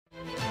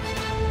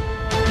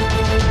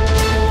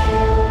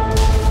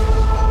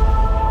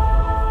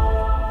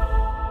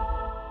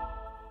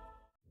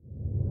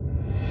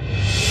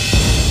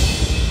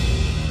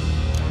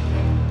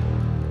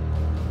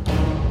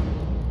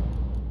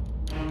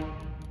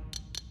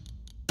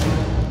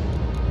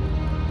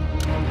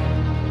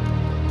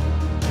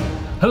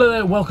Hello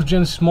there, welcome to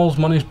Genesis Models.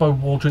 My name is Bo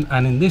Waldron,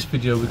 and in this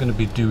video we're going to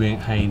be doing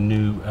a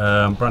new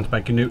brand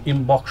spanking new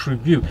inbox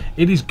review.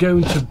 It is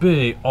going to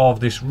be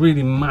of this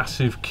really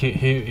massive kit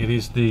here. It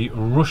is the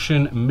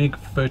Russian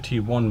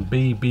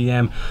Mig-31B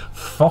BM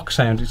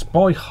Foxhound. It's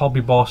by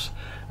HobbyBoss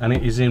and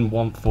it is in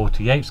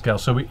 1/48 scale,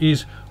 so it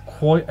is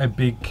quite a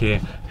big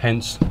kit,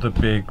 hence the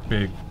big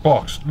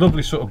box.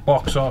 Lovely sort of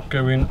box art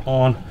going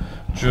on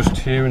just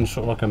here, and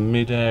sort of like a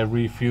mid-air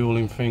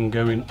refueling thing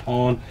going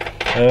on.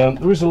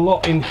 There is a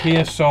lot in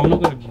here, so I'm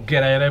not going to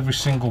get out every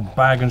single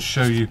bag and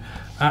show you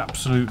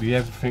absolutely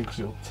everything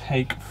because it'll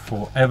take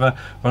forever,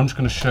 but I'm just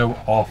going to show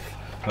off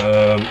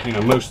you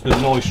know, most of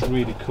the nice,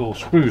 really cool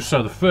sprues.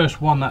 So the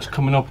first one that's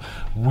coming up,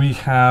 we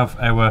have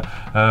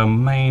our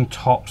main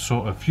top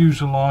sort of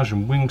fuselage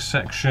and wing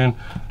section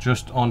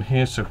just on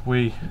here. So if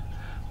we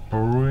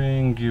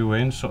bring you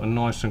in sort of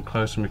nice and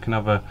close, and we can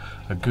have a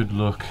good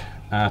look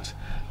at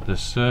the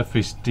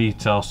surface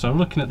detail. So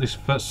looking at this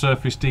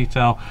surface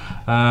detail,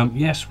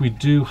 yes, we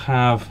do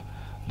have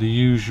the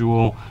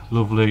usual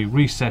lovely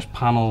recessed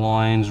panel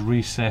lines,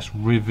 recessed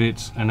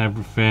rivets and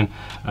everything.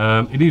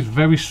 It is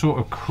very sort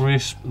of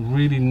crisp,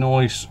 really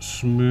nice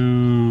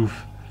smooth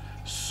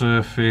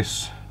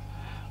surface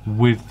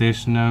with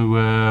this,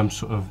 no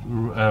sort of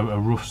a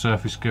rough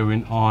surface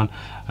going on.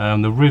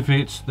 The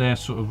rivets, they're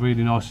sort of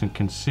really nice and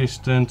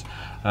consistent.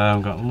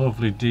 Got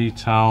lovely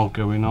detail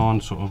going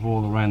on sort of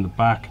all around the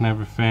back and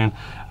everything.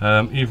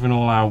 Even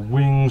all our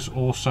wings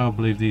also, I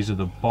believe these are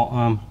the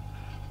bottom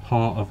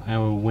part of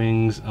our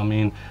wings. I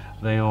mean,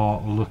 they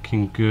are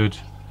looking good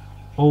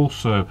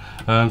also.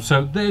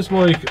 So there's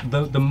like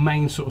the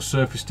main sort of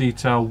surface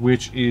detail,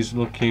 which is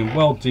looking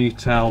well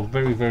detailed,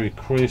 very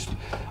crisp.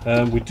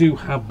 We do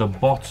have the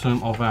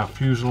bottom of our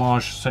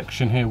fuselage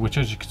section here, which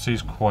as you can see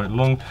is quite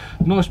long.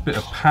 Nice bit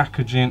of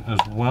packaging as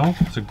well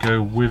to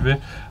go with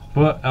it.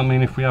 But I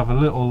mean, if we have a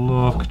little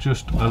look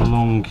just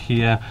along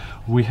here,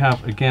 we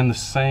have again the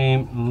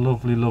same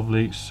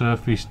lovely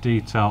surface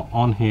detail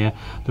on here.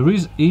 There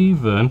is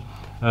even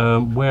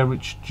where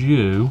it's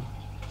due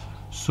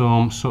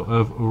some sort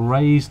of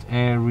raised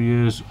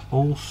areas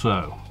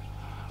also,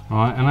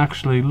 right? And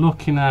actually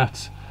looking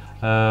at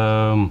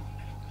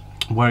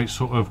where it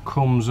sort of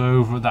comes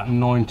over that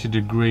 90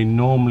 degree,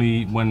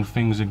 normally when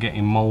things are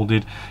getting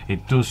molded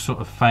it does sort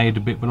of fade a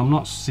bit, but I'm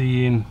not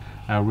seeing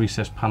our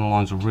recessed panel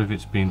lines or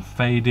rivets being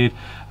faded.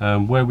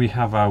 Where we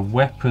have our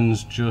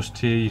weapons just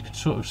here, you can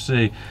sort of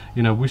see,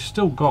 you know, we've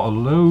still got a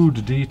load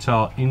of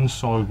detail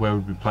inside where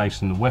we'll be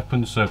placing the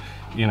weapons. So,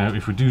 you know,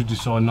 if we do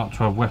decide not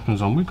to have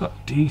weapons on, we've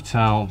got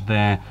detail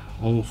there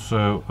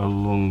also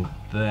along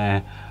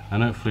there,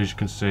 and hopefully as you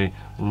can see,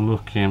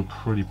 looking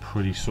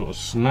pretty sort of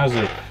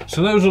snazzy.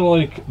 So those are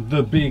like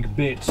the big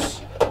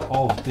bits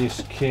of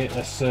this kit.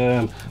 Let's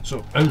sort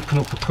of open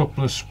up a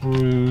couple of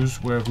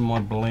sprues wherever my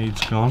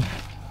blade's gone.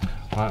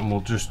 Right, and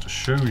we'll just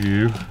show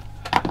you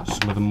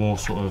some of the more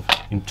sort of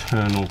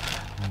internal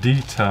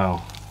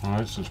detail. All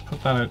right, so let's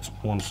put that out to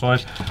one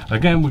side.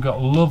 Again, we've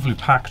got lovely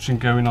packaging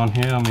going on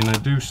here. I mean, they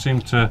do seem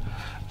to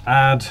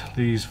add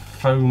these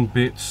foam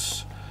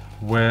bits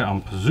where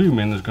I'm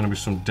presuming there's going to be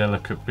some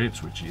delicate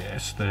bits, which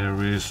yes,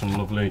 there is some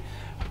lovely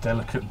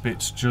delicate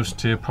bits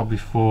just here, probably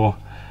for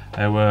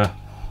our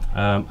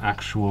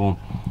actual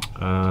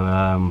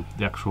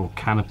the actual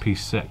canopy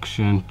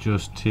section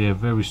just here.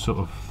 Very sort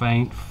of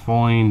faint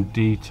fine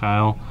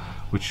detail,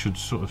 which should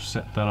sort of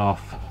set that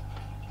off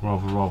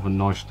rather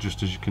nice,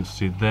 just as you can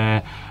see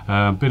there.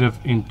 A bit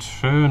of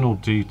internal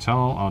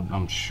detail.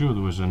 I'm sure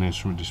there was an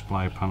instrument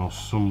display panel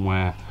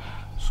somewhere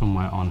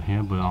on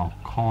here, but I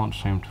can't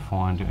seem to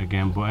find it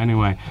again. But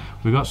anyway,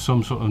 we've got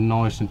some sort of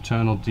nice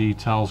internal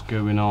details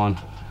going on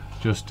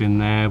just in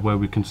there, where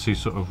we can see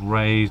sort of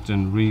raised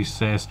and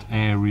recessed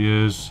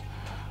areas.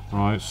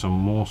 Right, some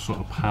more sort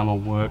of panel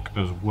work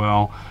as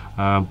well.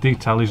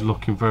 Detail is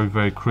looking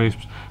very crisp.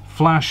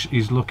 Flash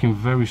is looking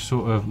very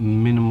sort of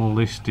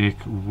minimalistic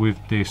with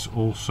this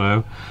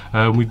also.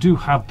 We do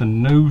have the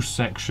nose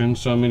section,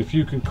 so I mean, if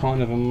you can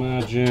kind of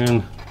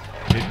imagine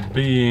it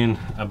being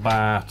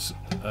about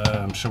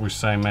shall we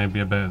say maybe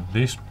about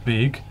this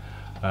big,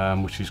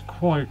 which is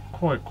quite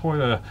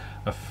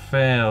a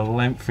fair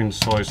length in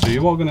size, so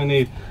you are going to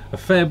need a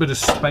fair bit of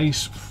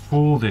space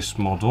for this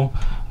model,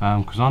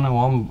 because I know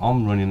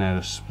I'm running out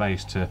of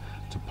space to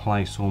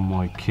place all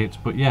my kits.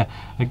 But yeah,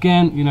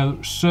 again, you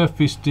know,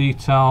 surface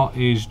detail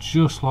is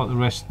just like the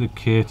rest of the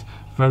kit,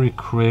 very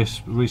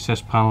crisp,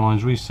 recessed panel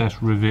lines,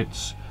 recessed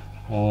rivets,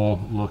 all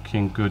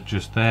looking good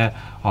just there.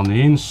 On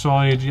the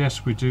inside,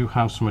 yes, we do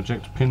have some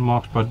ejector pin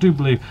marks, but I do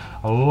believe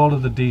a lot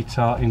of the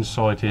detail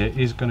inside here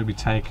is going to be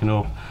taken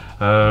up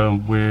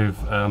with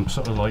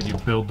sort of like you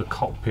build the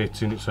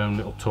cockpit in its own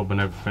little tub and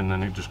everything,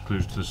 and it just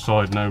glues to the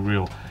side. No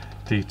real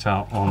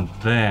detail on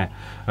there.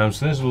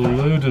 So there's a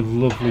load of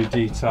lovely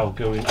detail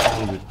going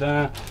on with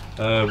that.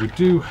 We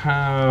do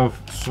have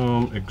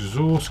some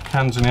exhaust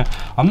cans in here.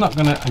 I'm not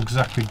going to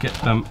exactly get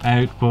them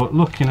out, but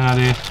looking at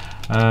it,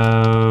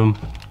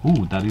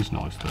 ooh, that is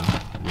nice though.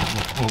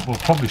 We'll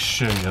probably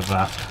show you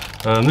that.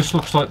 This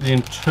looks like the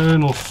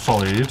internal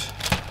side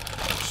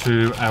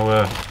to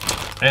our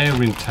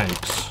air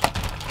intakes,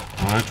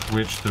 right,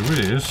 which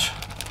there is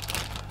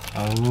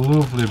a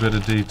lovely bit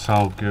of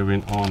detail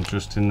going on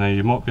just in there.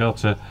 You might be able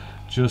to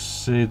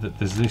just see that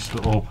there's this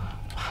little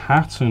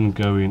pattern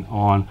going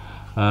on.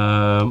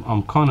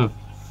 I'm kind of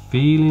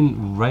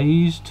feeling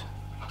raised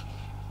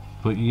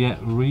but yet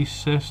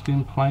recessed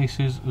in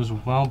places as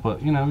well,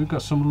 but you know, we've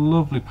got some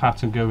lovely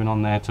pattern going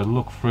on there to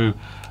look through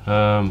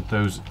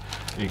those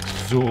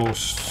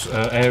exhaust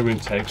air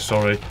intakes,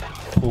 sorry,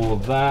 for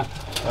that.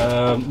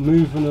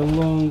 Moving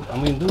along,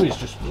 I mean, there is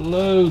just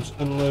loads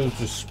and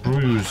loads of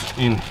sprues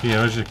in here,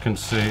 as you can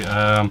see,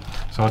 so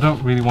I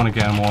don't really want to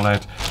get them all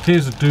out.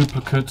 Here's a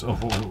duplicate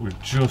of what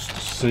we've just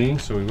seen,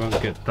 so we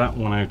won't get that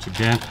one out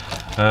again.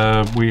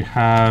 We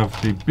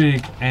have the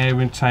big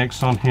air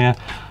intakes on here,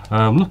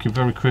 looking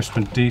very crisp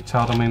and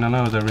detailed. I mean, I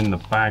know they're in the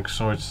bag,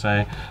 sorry to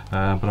say,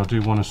 but I do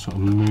want to sort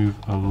of move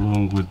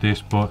along with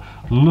this, but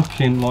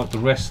looking like the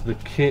rest of the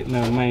kit,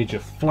 no major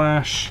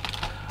flash.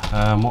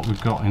 What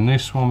we've got in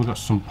this one, we've got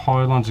some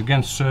pylons.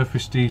 Again,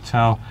 surface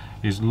detail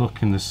is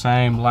looking the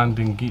same.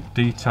 Landing gear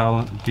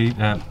detail, bit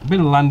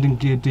of landing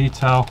gear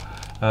detail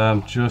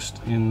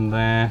just in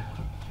there.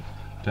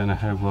 Don't know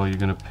how well you're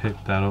going to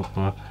pick that up,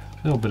 but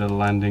a little bit of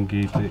landing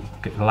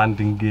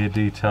gear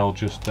detail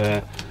just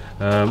there.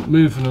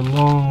 Moving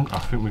along, I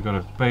think we've got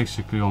to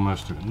basically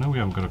almost, no, we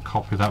haven't got to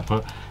copy that,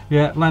 but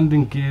yeah,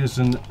 landing gears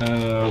and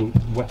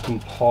weapon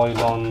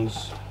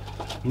pylons.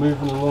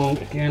 Moving along,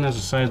 again, as I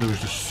say, there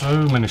was just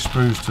so many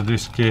sprues to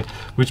this kit,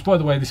 which, by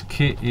the way, this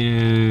kit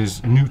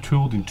is new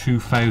tooled in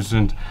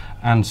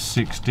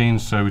 2016,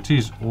 so it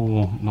is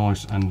all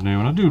nice and new,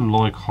 and I do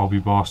like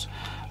HobbyBoss.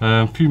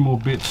 A few more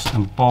bits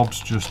and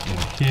bobs just in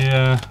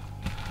here.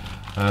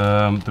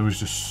 There is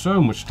just so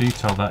much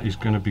detail that is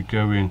going to be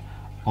going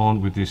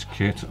on with this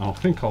kit. I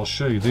think I'll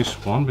show you this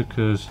one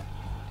because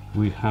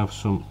we have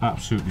some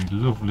absolutely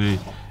lovely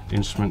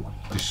instrument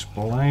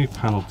display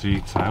panel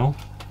detail.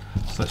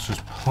 So let's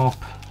just pop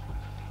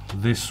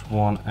this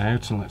one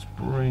out and let's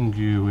bring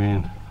you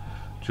in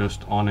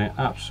just on it.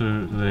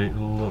 Absolutely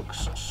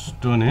looks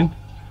stunning.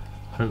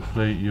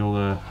 Hopefully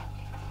you'll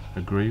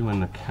agree when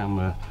the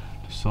camera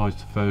decides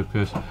to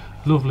focus.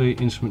 Lovely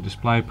instrument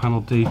display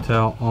panel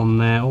detail on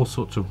there, all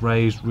sorts of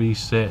raised,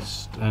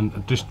 recessed,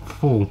 and just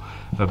full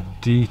of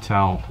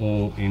detail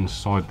all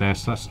inside there.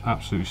 So that's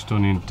absolutely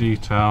stunning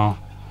detail,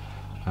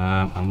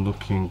 and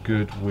looking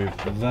good with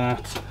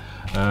that.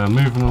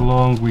 Moving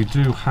along, we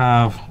do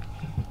have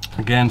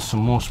again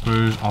some more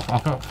sprues. I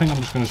think I'm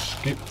just going to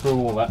skip through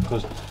all that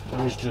because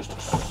there is just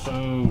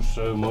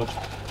so much.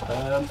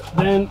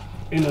 Then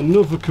in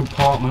another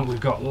compartment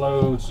we've got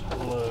loads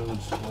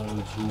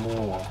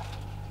more.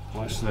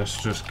 Let's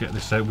just get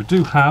this out. We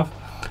do have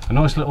a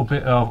nice little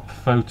bit of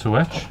photo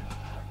etch.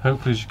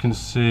 Hopefully, as you can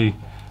see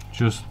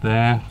just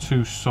there,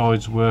 2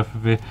 sides worth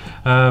of it.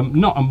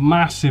 Not a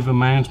massive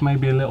amount,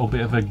 maybe a little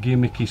bit of a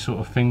gimmicky sort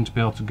of thing to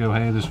be able to go,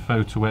 hey, there's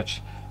photo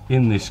etch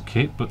in this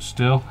kit, but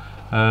still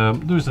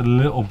there's a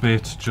little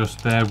bit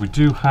just there. We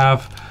do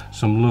have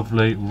some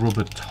lovely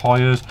rubber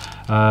tires.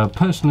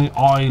 Personally,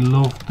 I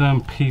love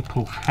them.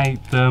 People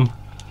hate them.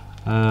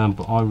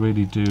 But I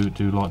really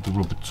do like the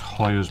rubber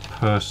tires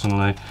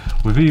personally.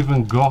 We've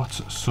even got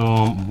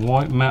some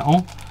white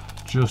metal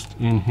just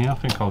in here. I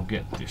think I'll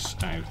get this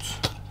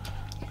out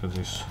because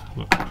this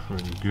looks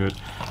pretty good.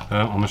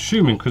 I'm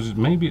assuming because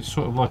maybe it's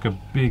sort of like a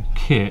big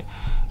kit,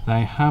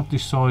 they have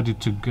decided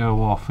to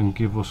go off and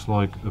give us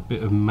like a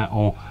bit of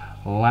metal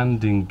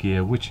landing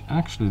gear, which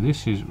actually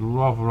this is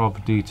rather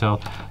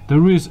detailed.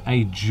 There is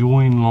a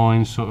join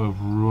line sort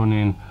of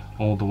running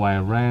all the way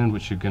around,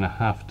 which you're going to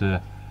have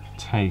to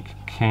take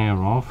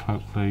care of.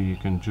 Hopefully you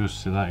can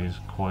just see that is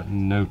quite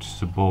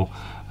noticeable,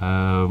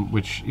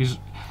 which is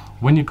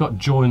when you've got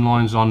join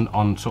lines on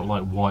sort of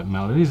like white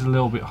metal, it is a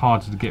little bit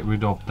harder to get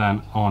rid of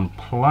than on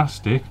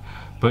plastic.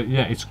 But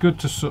yeah, it's good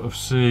to sort of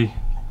see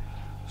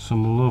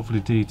some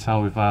lovely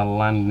detail with our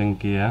landing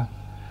gear,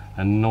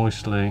 and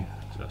nicely,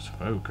 just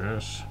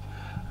focus,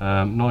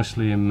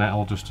 nicely in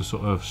metal, just to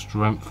sort of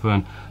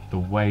strengthen the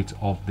weight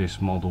of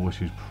this model,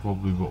 which is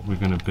probably what we're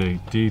going to be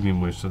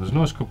dealing with. So there's a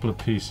nice couple of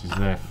pieces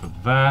there for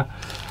that.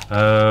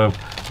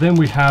 Then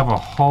we have a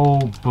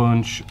whole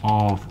bunch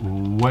of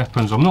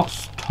weapons. I'm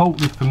not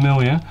totally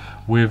familiar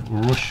with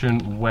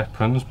Russian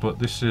weapons, but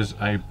this is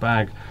a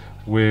bag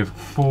with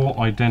 4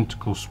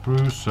 identical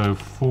sprues, so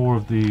 4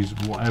 of these,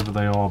 whatever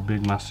they are,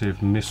 big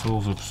massive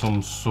missiles of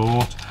some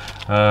sort.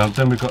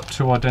 Then we've got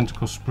 2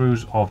 identical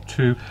sprues of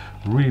 2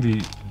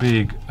 really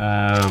big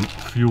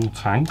fuel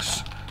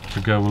tanks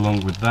to go along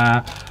with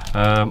that.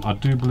 I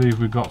do believe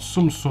we've got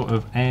some sort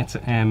of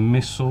air-to-air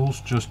missiles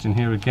just in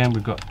here. Again,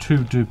 we've got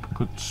 2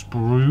 duplicate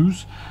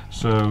sprues,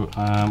 so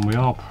we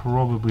are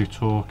probably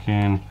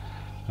talking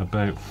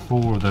about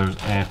 4 of those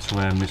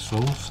air-to-air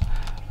missiles.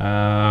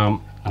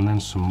 And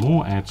then some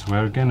more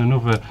air-to-air, again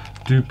another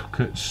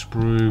duplicate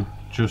sprue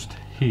just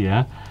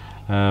here,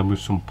 with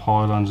some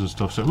pylons and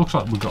stuff. So it looks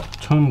like we've got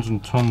tons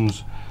and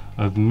tons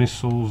of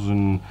missiles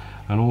and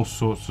all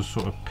sorts to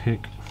sort of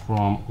pick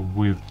from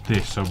with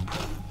this. So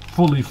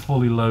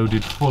fully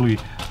loaded, fully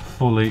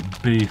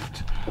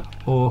beefed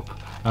up.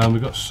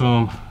 We've got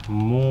some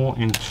more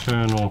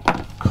internal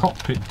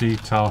cockpit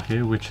detail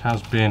here, which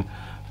has been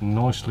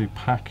nicely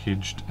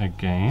packaged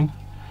again.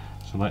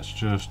 So let's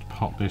just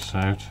pop this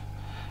out.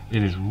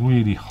 It is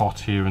really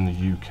hot here in the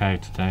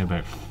UK today,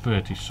 about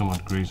 30 some odd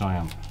degrees. I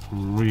am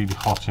really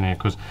hot in here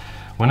because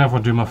whenever I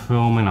do my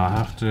filming I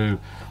have to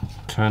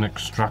turn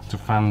extractor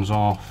fans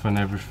off and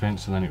everything,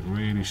 so then it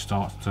really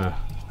starts to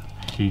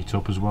heat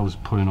up, as well as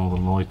putting all the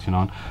lighting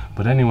on.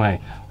 But anyway,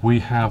 we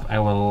have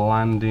our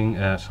landing,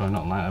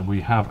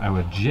 we have our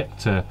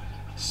ejector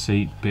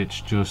seat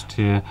bits just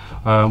here.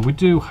 We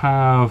do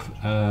have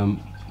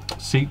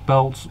seat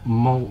belts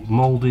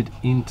molded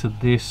into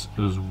this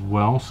as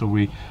well, so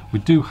we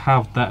do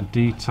have that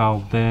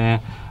detail there.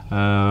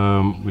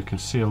 We can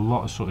see a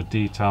lot of sort of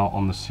detail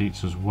on the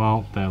seats as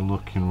well. They're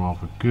looking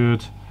rather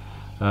good.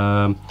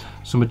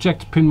 Some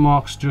ejector pin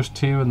marks just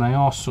here, and they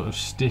are sort of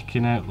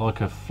sticking out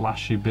like a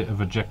flashy bit of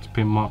ejector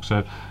pin mark,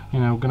 so you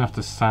know, we're gonna have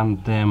to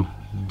sand them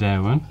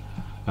down.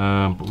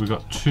 But we've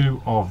got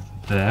 2 of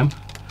them.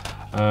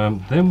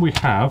 Then we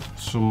have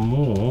some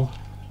more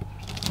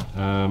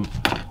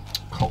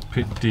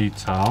cockpit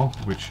detail,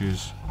 which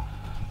is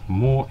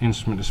more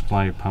instrument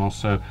display panels.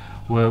 So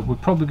we're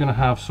probably going to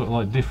have sort of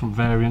like different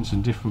variants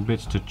and different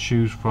bits to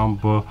choose from,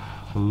 but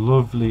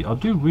lovely. I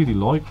do really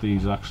like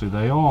these actually.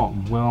 They are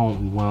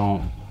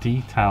well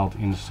detailed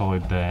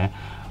inside there.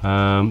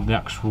 The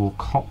actual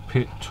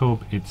cockpit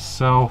tub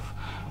itself,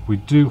 we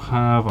do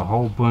have a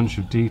whole bunch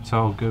of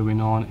detail going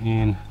on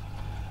in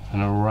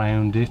and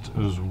around it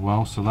as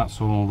well, so that's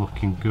all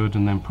looking good.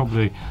 And then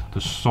probably the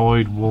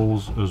side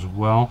walls as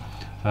well,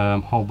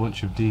 whole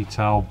bunch of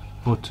detail,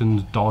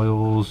 buttons,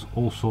 dials,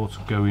 all sorts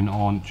of going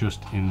on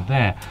just in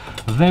there.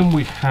 Then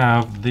we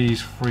have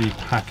these 3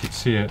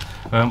 packets here.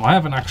 I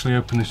haven't actually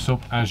opened this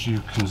up, as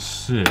you can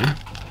see.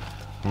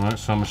 Alright,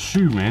 so I'm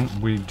assuming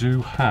we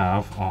do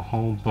have a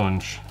whole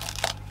bunch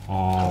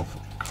of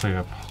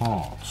clear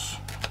parts.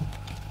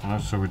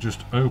 Alright, so we're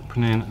just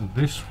opening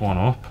this one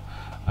up,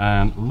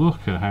 and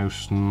look at how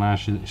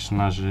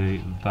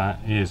snazzy that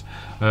is.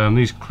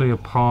 These clear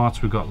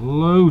parts, we've got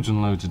loads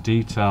and loads of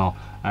detail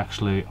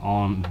actually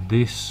on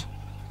this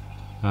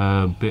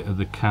bit of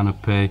the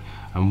canopy,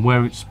 and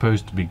where it's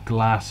supposed to be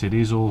glass, it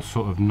is all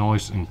sort of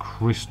nice and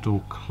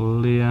crystal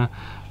clear.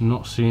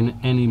 Not seeing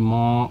any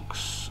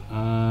marks.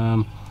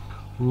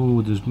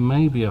 Ooh, there's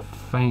maybe a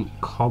faint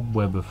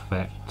cobweb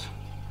effect.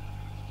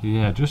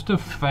 Yeah, just a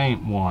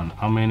faint one.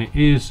 I mean, it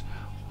is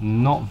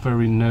not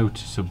very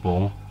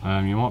noticeable.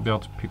 You might be able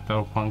to pick that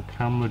up on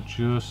camera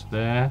just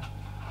there.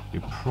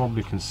 You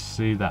probably can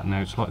see that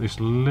now. It's like this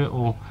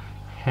little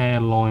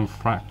hairline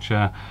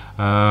fracture.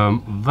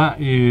 That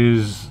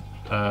is,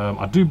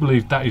 I do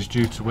believe that is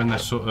due to when they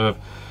sort of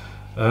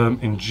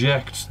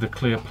inject the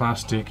clear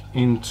plastic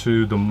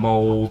into the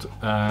mold,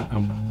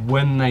 and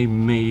when they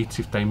meet,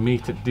 if they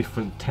meet at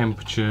different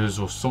temperatures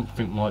or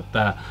something like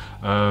that,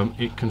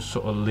 it can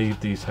sort of leave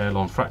these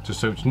hairline fractures.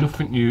 So it's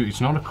nothing new,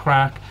 it's not a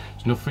crack,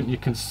 it's nothing you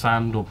can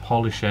sand or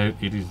polish out.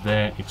 It is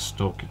there, it's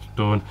stuck, it's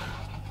done.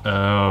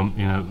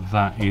 You know,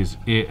 that is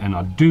it. And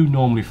I do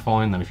normally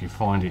find that if you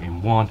find it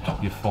in one,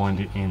 you find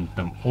it in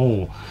them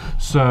all.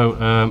 So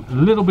a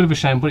little bit of a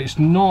shame, but it's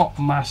not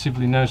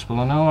massively noticeable.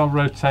 I know I'll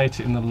rotate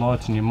it in the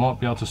light and you might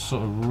be able to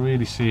sort of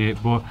really see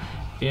it, but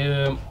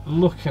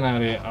looking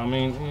at it, I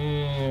mean,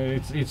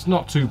 it's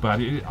not too bad.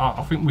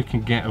 I think we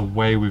can get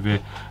away with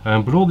it,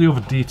 but all the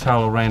other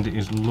detail around it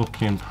is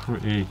looking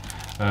pretty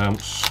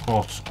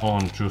spot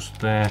on just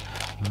there.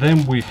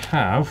 Then we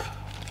have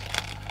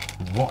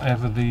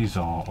whatever these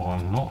are,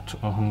 I'm not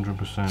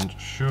 100%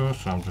 sure,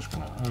 so I'm just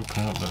going to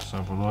open it up. Let's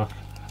have a look.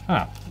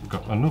 We've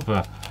got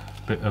another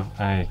bit of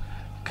a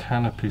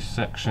canopy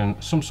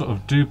section, some sort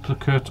of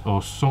duplicate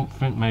or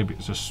something. Maybe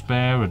it's a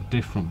spare, a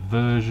different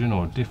version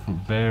or a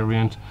different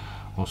variant,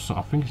 or so.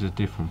 I think it's a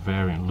different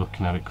variant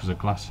looking at it, because the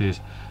glass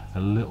is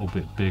a little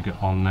bit bigger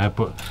on there,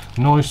 but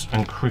nice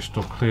and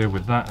crystal clear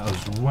with that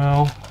as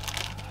well.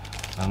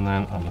 And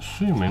then I'm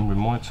assuming we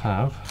might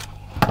have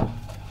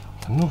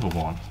another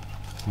one,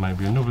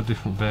 maybe another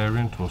different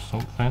variant or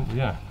something.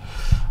 Yeah,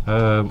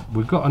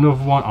 we've got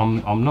another one.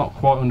 I'm not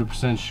quite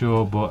 100%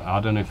 sure, but I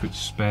don't know if it's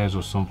spares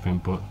or something,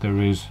 but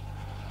there is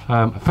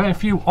a fair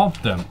few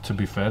of them, to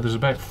be fair. There's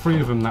about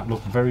 3 of them that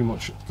look very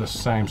much the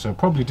same, so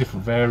probably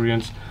different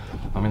variants.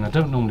 I mean, I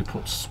don't normally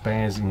put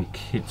spares in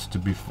kits, to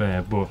be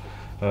fair, but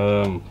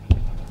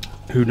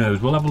who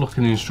knows. We'll have a look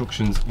in the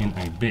instructions in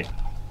a bit.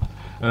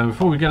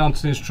 Before we get on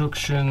to the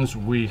instructions,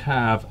 we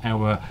have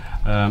our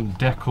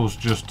decals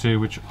just here,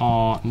 which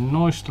are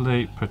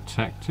nicely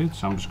protected.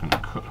 So I'm just going to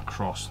cut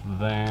across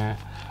there,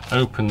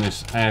 open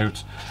this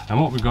out, and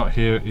what we've got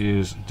here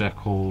is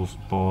decals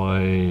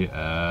by,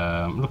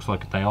 looks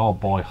like they are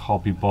by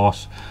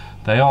HobbyBoss.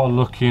 They are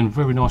looking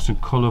very nice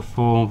and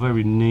colourful,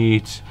 very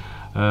neat.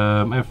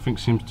 Everything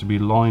seems to be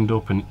lined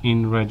up and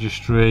in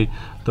registry.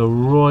 The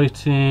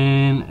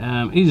writing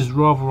is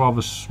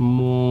rather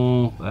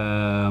small.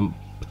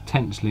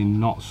 potentially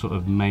not sort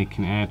of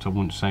making it out. I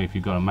wouldn't say if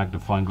you've got a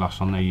magnifying glass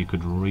on there you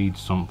could read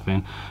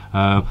something,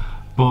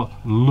 but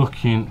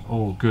looking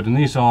all good. And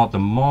these are the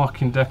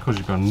marking decals.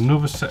 You've got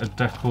another set of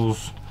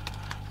decals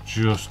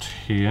just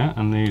here,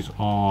 and these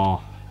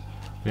are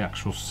the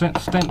actual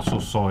stencil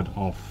side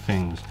of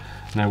things.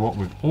 Now what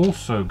we've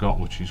also got,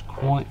 which is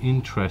quite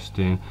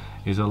interesting,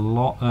 is a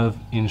lot of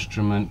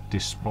instrument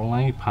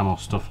display panel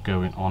stuff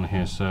going on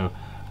here. So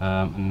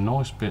a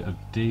nice bit of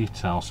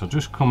detail. So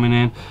just coming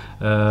in,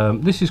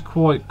 this is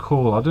quite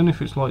cool. I don't know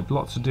if it's like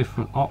lots of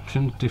different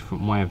options,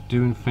 different way of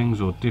doing things,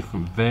 or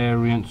different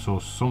variants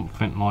or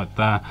something like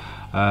that.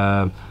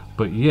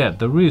 But yeah,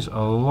 there is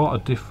a lot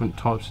of different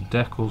types of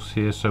decals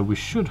here, so we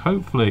should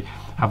hopefully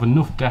have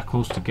enough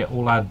decals to get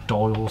all our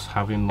dials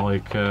having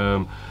like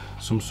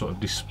some sort of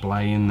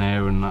display in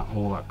there, and that,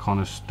 all that kind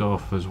of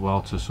stuff as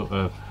well, to sort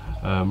of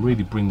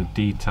really bring the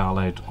detail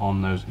out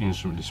on those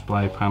instrument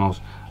display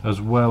panels. As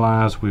well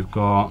as we've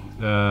got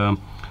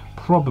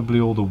probably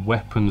all the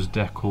weapons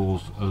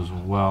decals as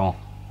well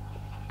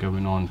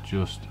going on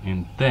just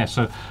in there.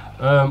 So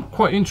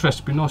quite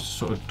interesting. Be nice to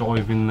sort of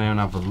dive in there and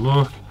have a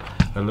look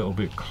a little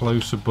bit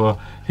closer. But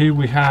here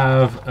we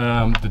have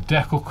the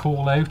decal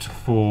call out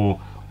for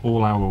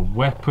all our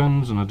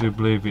weapons, and I do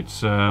believe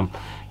it's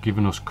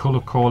giving us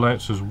color call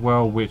outs as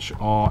well, which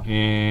are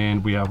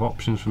in, we have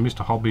options for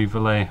Mr. Hobby,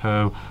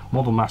 Vallejo,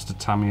 Model Master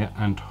Tamiya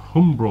and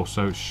Umbro.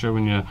 So it's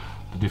showing you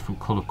the different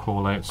color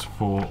call outs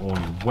for all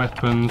your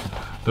weapons.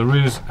 There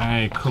is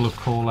a color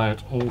call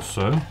out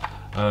also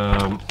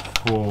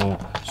for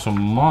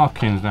some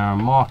markings. Now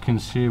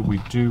markings here, we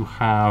do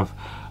have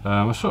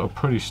a sort of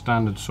pretty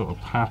standard sort of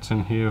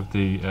pattern here of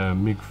the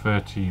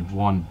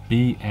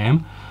Mig-31B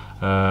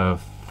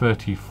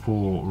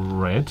 34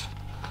 red,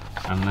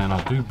 and then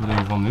I do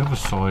believe on the other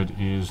side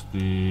is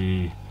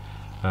the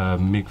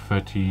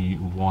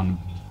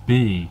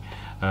Mig-31B.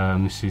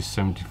 This is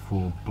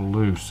 74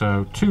 blue.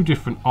 So two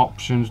different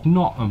options,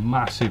 not a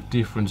massive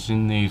difference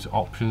in these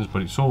options,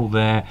 but it's all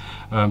there.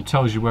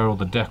 Tells you where all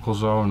the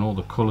decals are and all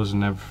the colours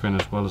and everything,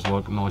 as well as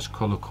like a nice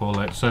colour call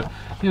out. So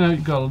you know,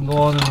 you've got a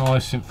lot of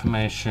nice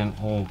information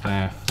all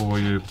there for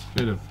you.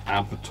 Bit of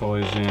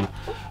advertising.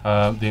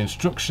 The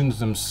instructions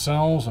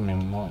themselves, I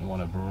mean, might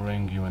want to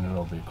bring you in a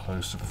little bit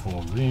closer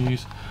for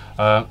these.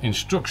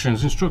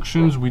 Instructions,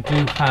 we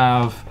do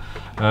have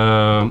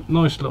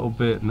nice little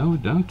bit, no we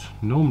don't,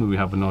 normally we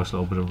have a nice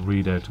little bit of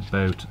readout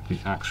about the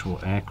actual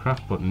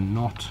aircraft, but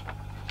not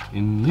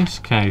in this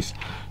case.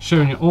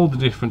 Showing you all the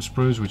different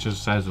sprues, which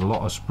as I say is a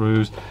lot of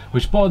sprues,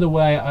 which by the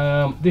way,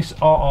 this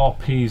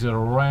RRP is at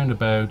around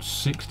about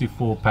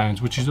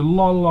 £64, which is a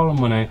lot of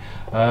money,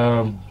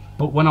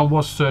 but when I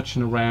was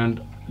searching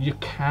around, you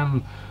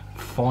can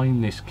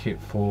find this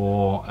kit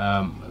for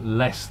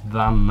less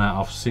than that.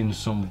 I've seen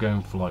some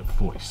going for like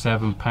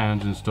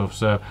 £47 and stuff,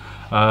 so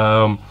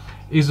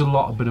is a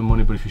lot, a bit of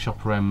money, but if you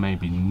shop around,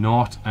 maybe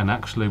not. And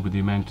actually with the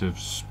amount of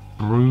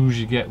sprues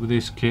you get with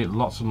this kit,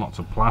 lots and lots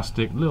of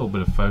plastic, a little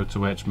bit of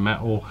photo etch,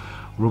 metal,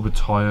 rubber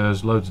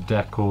tires, loads of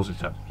decals,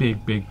 it's a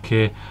big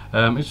kit.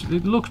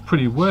 It looks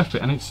pretty worth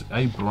it, and it's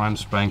a brand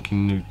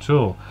spanking new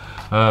tool.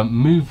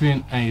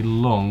 Moving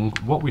along,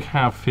 what we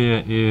have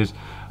here is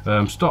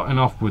starting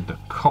off with the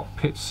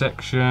cockpit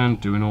section,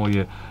 doing all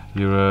your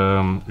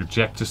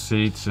ejector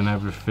seats and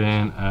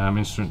everything,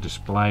 instrument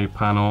display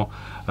panel,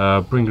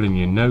 bringing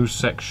your nose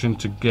section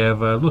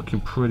together,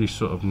 looking pretty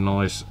sort of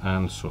nice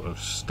and sort of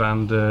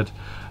standard.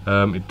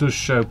 It does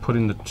show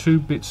putting the two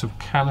bits of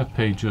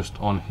canopy just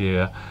on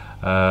here,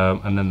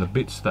 and then the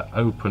bits that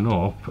open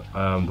up,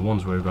 the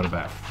ones where we've got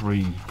about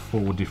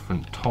 3-4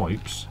 different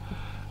types.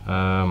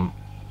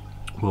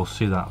 We'll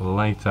see that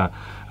later.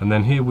 And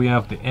then here we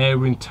have the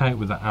air intake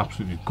with that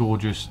absolutely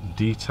gorgeous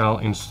detail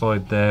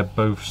inside there,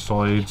 both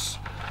sides,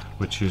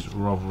 which is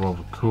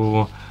rather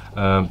cool.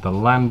 The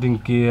landing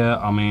gear,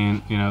 I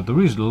mean, you know,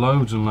 there is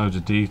loads and loads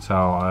of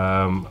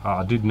detail.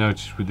 I did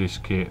notice with this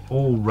kit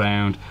all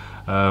round.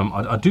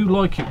 I do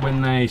like it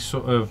when they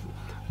sort of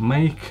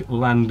make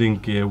landing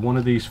gear one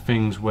of these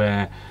things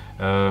where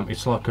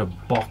it's like a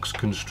box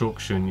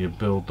construction. You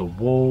build the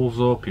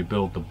walls up, you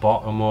build the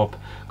bottom up,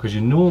 because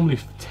you normally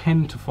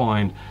tend to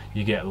find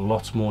you get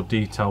lots more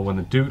detail when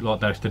they do it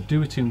like that. If they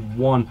do it in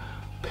one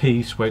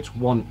piece where it's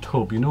one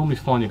tub, you normally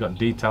find you've got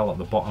detail at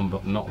the bottom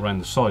but not around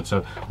the side.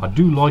 So I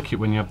do like it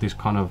when you have this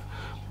kind of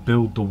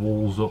build the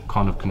walls up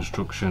kind of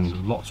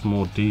construction, lots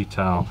more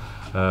detail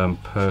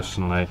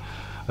personally.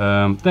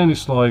 Then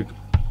it's like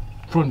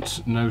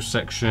front nose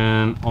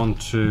section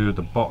onto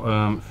the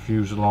bottom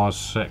fuselage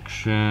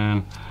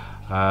section,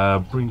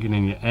 bringing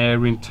in your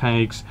air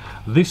intakes.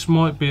 This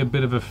might be a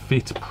bit of a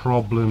fit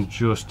problem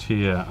just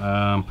here.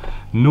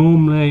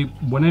 Normally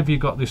whenever you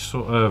got this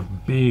sort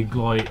of big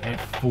like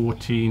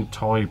F-14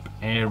 type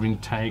air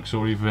intakes,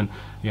 or even,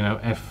 you know,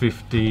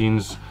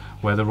 F-15s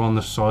where they're on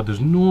the side. There's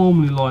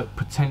normally, like,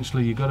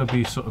 potentially you got to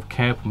be sort of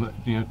careful,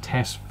 you know,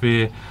 test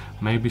fit,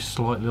 maybe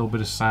slight little bit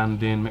of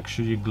sand in, make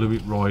sure you glue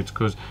it right,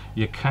 because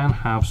you can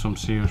have some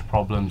serious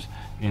problems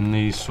in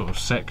these sort of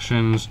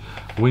sections.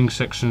 Wing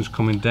sections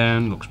coming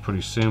down looks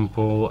pretty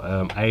simple.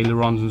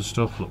 Ailerons and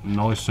stuff look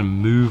nice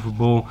and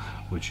movable,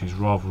 which is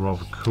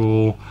rather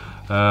cool.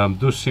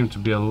 Does seem to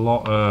be a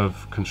lot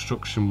of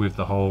construction with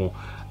the whole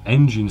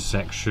engine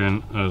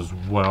section as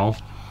well.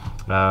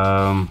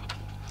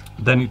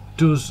 Then it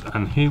does,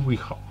 and here we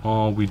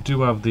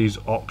do have these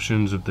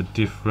options of the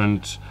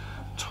different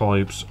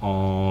types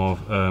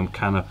of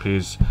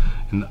canopies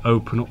in the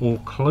open or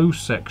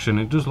closed section.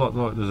 It does look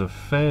like there's a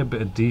fair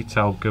bit of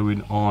detail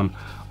going on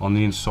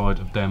the inside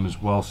of them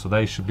as well, so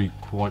they should be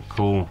quite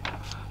cool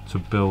to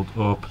build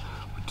up.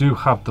 We do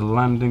have the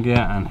landing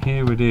gear, and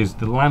here it is,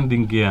 the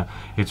landing gear.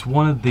 It's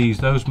one of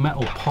those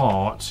metal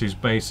parts is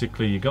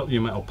basically, you got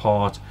your metal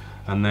part,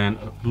 and then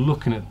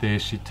looking at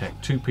this, you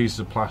take two pieces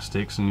of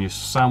plastics and you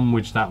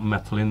sandwich that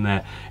metal in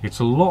there. It's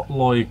a lot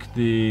like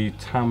the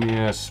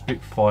Tamiya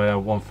Spitfire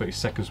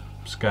 1/32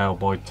 scale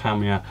by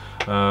Tamiya.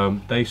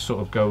 They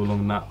sort of go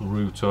along that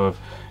route of,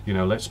 you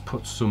know, let's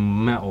put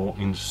some metal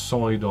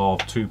inside of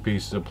two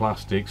pieces of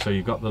plastic, so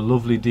you've got the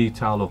lovely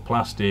detail of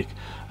plastic,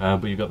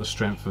 but you've got the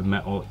strength of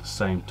metal at the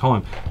same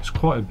time. It's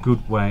quite a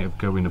good way of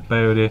going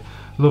about it.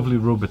 Lovely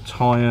rubber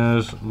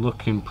tires,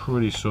 looking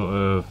pretty sort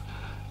of,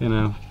 you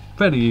know,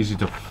 very easy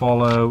to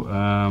follow.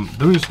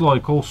 There is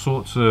like all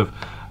sorts of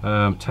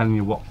telling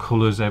you what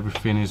colours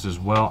everything is as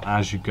well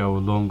as you go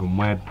along, and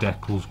where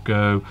decals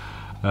go.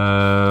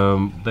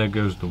 There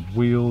goes the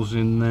wheels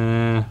in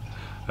there,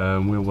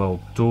 wheel well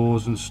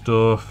doors and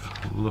stuff,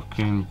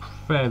 looking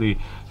fairly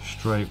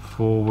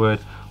straightforward.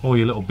 All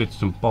your little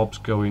bits and bobs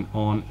going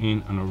on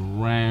in and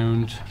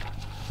around.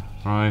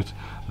 Right,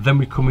 then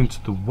we come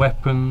into the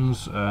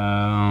weapons.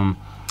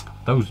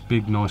 Those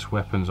big nice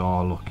weapons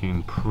are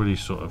looking pretty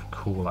sort of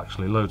cool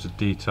actually, loads of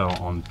detail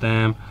on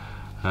them,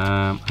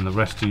 and the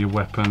rest of your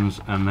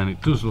weapons. And then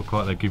it does look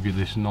like they give you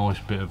this nice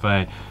bit of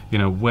a, you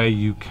know, where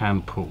you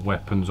can put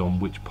weapons on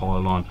which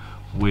pylon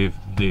with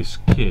this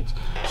kit.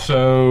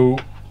 So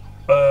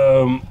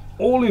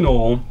all in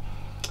all,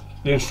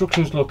 the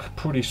instructions look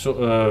pretty sort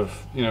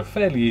of, you know,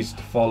 fairly easy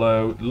to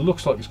follow. It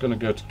looks like it's going to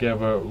go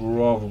together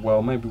rather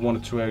well. Maybe one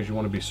or two areas you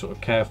want to be sort of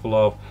careful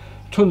of.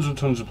 Tons and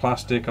tons of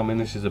plastic. I mean,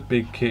 this is a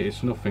big kit,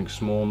 it's nothing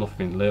small,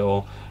 nothing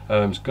little.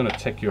 It's going to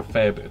take you a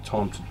fair bit of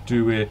time to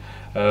do it.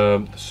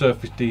 The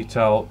surface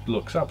detail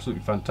looks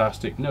absolutely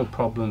fantastic, no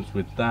problems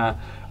with that.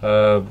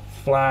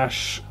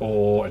 Flash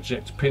or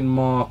eject pin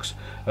marks,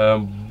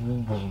 I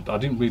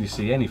didn't really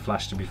see any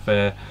flash, to be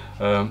fair.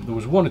 There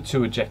was one or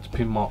two eject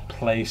pin mark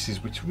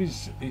places, which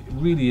it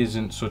really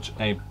isn't such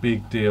a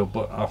big deal,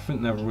 but I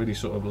think they've really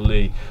sort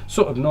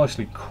of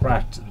nicely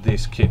cracked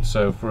this kit.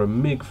 So for a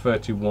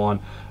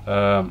Mig-31,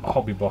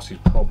 HobbyBoss is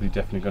probably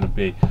definitely going to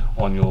be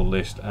on your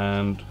list.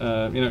 And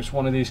you know, it's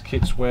one of these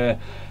kits where,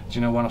 do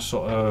you know, when I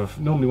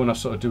normally when I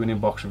do an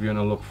inbox review and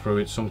I look through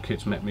it, some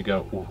kits make me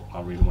go, oh,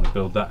 I really want to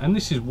build that. And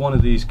this is one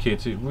of these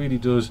kits. It really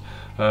does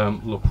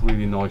look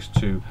really nice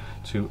to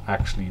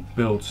actually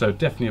build. So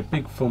definitely a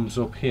big thumbs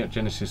up here at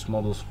Genesis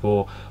Models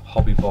for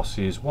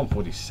HobbyBoss's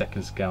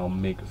 1/42 scale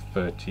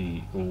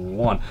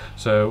Mig-31.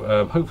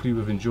 So hopefully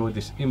you've enjoyed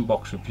this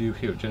inbox review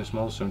here at Genesis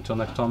Models. So until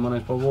next time, my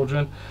name's Bob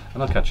Waldron,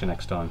 and I'll catch you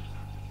next time.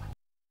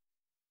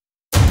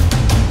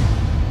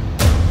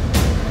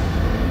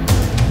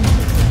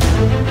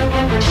 We'll be right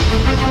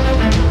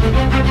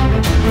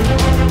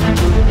back.